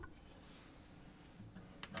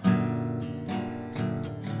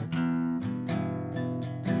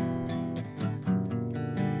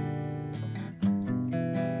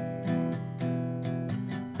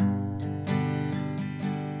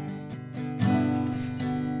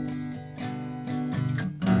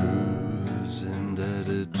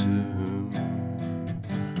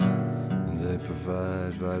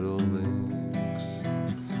vital links.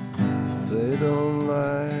 They don't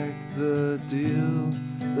like the deal,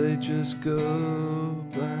 they just go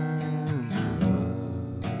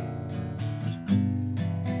bankrupt.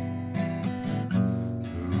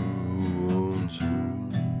 Who owns who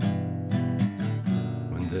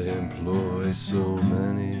when they employ so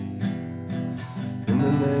many in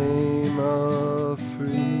the name of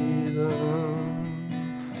freedom?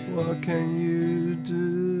 What can you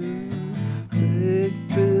do? Big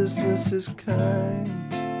business is kind,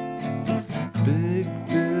 big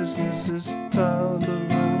business is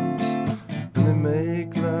tolerant, and they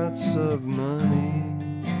make lots of money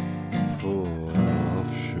for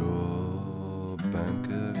offshore bank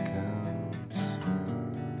accounts.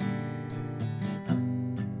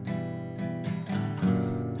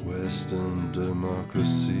 Western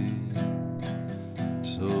democracy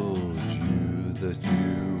told you that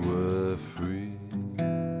you were free,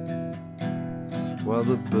 while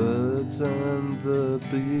the birds and the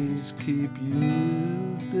bees keep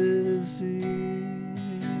you busy.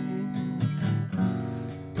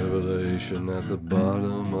 Revelation at the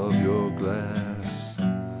bottom of your glass,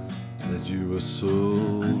 that you were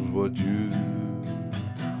sold what you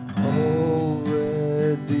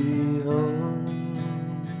already own.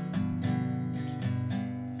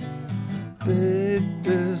 Big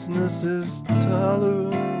business is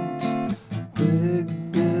tolerant,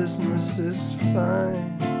 big business is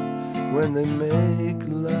fine, when they make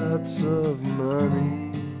lots of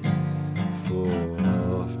money for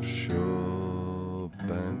offshore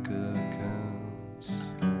bank accounts.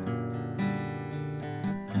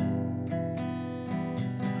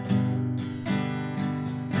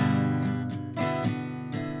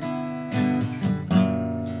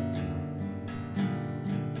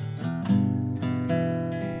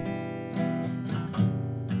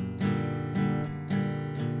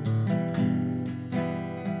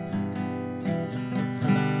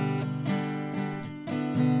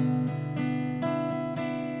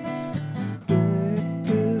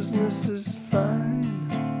 Business is fine,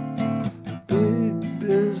 big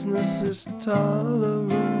business is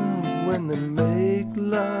tolerant, when they make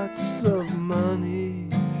lots of